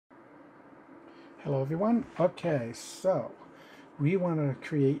Hello everyone. Okay, so we want to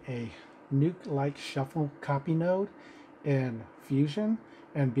create a Nuke-like shuffle copy node in Fusion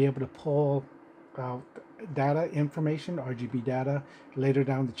and be able to pull out data information, RGB data, later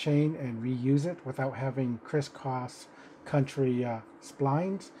down the chain and reuse it without having crisscross country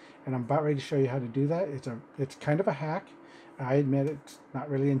splines. And I'm about ready to show you how to do that. It's kind of a hack. I admit it's not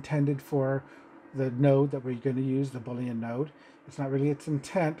really intended for the node that we're going to use, the Boolean node. It's not really its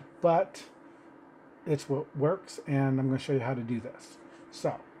intent, but it's what works, and I'm going to show you how to do this.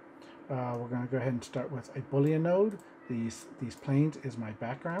 So we're going to go ahead and start with a Boolean node. These planes is my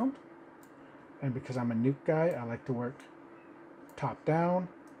background, and because I'm a Nuke guy, I like to work top down.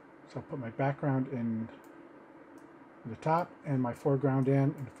 So I'll put my background in the top and my foreground in,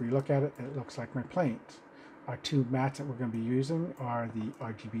 and if we look at it, it looks like my planes. Our two mats that we're going to be using are the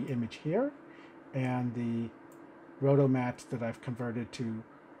RGB image here and the roto mats that I've converted to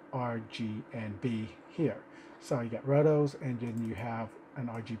R, G, and B here. So you got rotos, and then you have an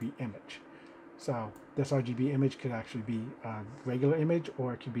RGB image. So this RGB image could actually be a regular image,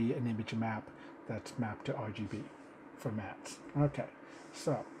 or it could be an image map that's mapped to RGB for mats. Okay,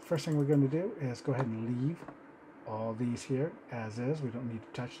 so first thing we're going to do is go ahead and leave all these here as is. We don't need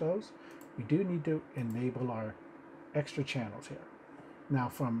to touch those. We do need to enable our extra channels here. Now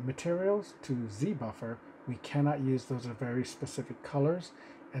from materials to Z buffer, we cannot use those are very specific colors,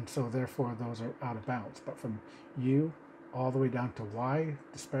 and so therefore those are out of bounds. But from U all the way down to Y,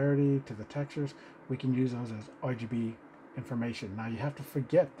 disparity to the textures, we can use those as RGB information. Now you have to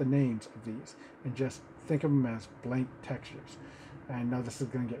forget the names of these and just think of them as blank textures. I know this is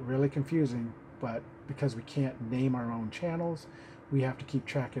going to get really confusing, but because we can't name our own channels, we have to keep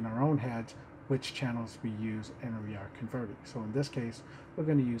track in our own heads which channels we use and we are converting. So in this case, we're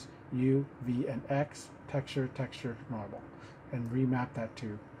going to use U, V, and X, texture, texture, normal, and remap that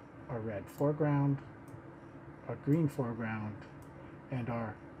to our red foreground, our green foreground, and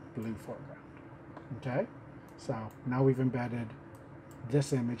our blue foreground. Okay, so now we've embedded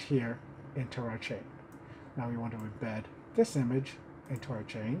this image here into our chain. Now we want to embed this image into our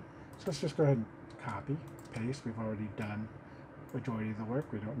chain. So let's just go ahead and copy, paste. We've already done majority of the work.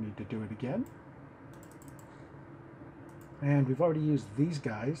 We don't need to do it again. And we've already used these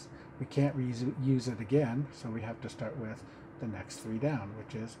guys. We can't use it again, so we have to start with the next three down,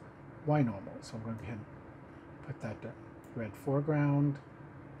 which is Y normal. So I'm going to go ahead and put that to red foreground.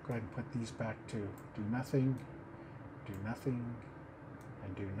 Go ahead and put these back to do nothing,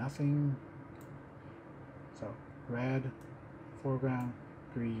 and do nothing. So red foreground,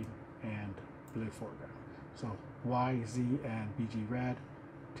 green, and blue foreground. So Y, Z, and BG red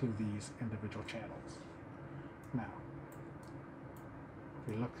to these individual channels. Now,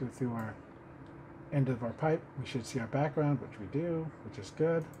 if we look through our end of our pipe, we should see our background, which we do, which is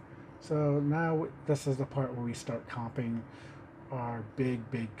good. So now this is the part where we start comping our big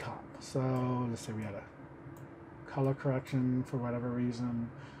comp. So let's say we had a color correction for whatever reason.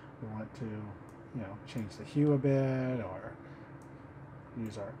 We want to, change the hue a bit, or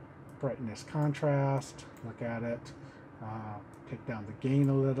use our brightness contrast, look at it, take down the gain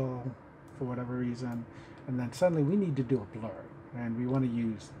a little for whatever reason, and then suddenly we need to do a blur, and we want to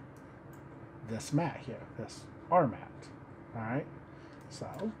use this mat here, this R mat. All right,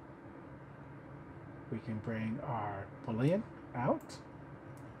 so we can bring our Boolean out.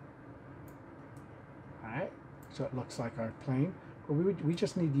 All right, so it looks like our plane, but we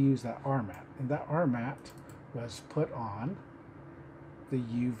just need to use that R mat, and that R mat was put on the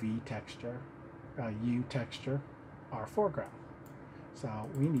UV texture, U texture, our foreground. So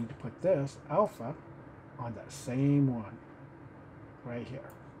we need to put this alpha on that same one right here.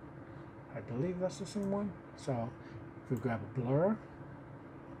 I believe that's the same one. So if we grab a blur,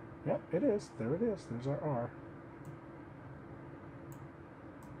 yep, it is. There it is. There's our R.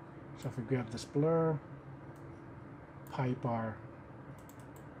 So if we grab this blur, pipe our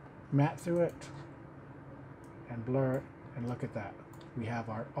mat through it, and blur it, and look at that. We have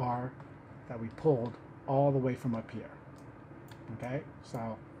our R that we pulled all the way from up here. Okay,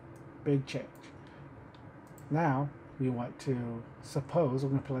 so big change. Now we want to suppose,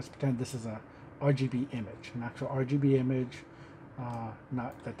 let's pretend this is a RGB image, an actual RGB image,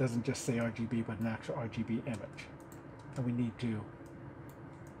 not that doesn't just say RGB, but an actual RGB image. And we need to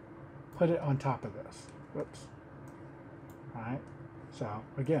put it on top of this. Whoops. All right, so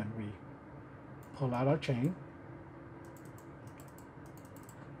again, we pull out our chain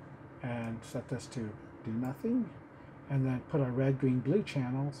and set this to do nothing, and then put our red, green, blue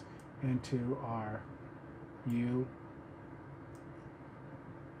channels into our U,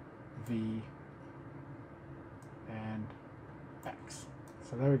 V, and X.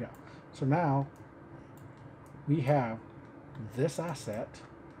 So there we go. So now we have this asset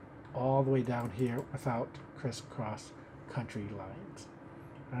all the way down here without crisscross country lines.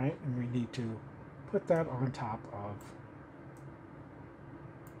 All right, and we need to put that on top of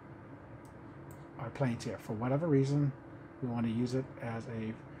our planes here. For whatever reason, we want to use it as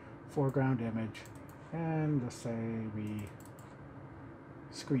a foreground image, and let's say we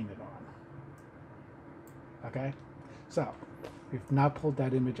screen it on. Okay, so we've now pulled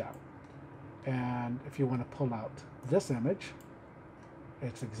that image out. And if you want to pull out this image,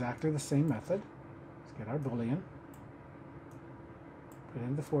 it's exactly the same method. Let's get our Boolean, put it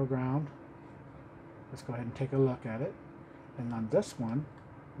in the foreground. Let's go ahead and take a look at it. And on this one,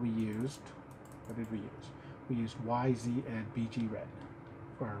 we used, what did we use? We used Y, Z, and BG red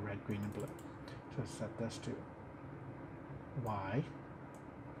for our red, green, and blue. So set this to Y,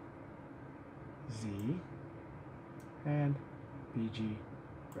 Z, and BG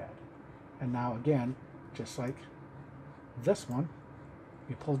red. And now again, just like this one,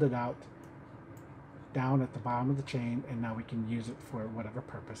 we pulled it out down at the bottom of the chain, and now we can use it for whatever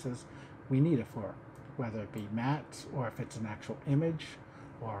purposes we need it for, whether it be matte or if it's an actual image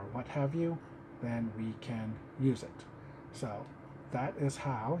or what have you, then we can use it. So that is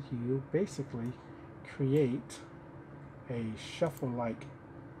how you basically create a shuffle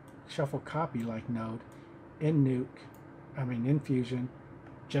copy-like node in in Fusion,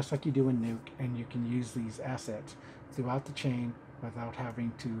 just like you do in Nuke, and you can use these assets throughout the chain without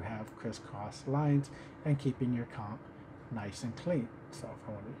having to have crisscross lines and keeping your comp nice and clean. So if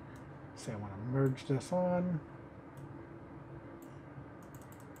I want to say I want to merge this on,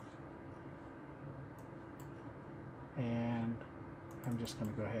 and I'm just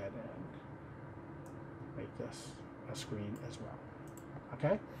going to go ahead and make this a screen as well.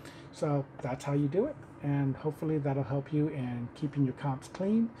 Okay, so that's how you do it, and hopefully that'll help you in keeping your comps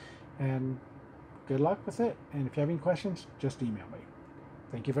clean, and good luck with it. And if you have any questions, just email me.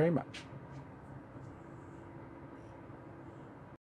 Thank you very much.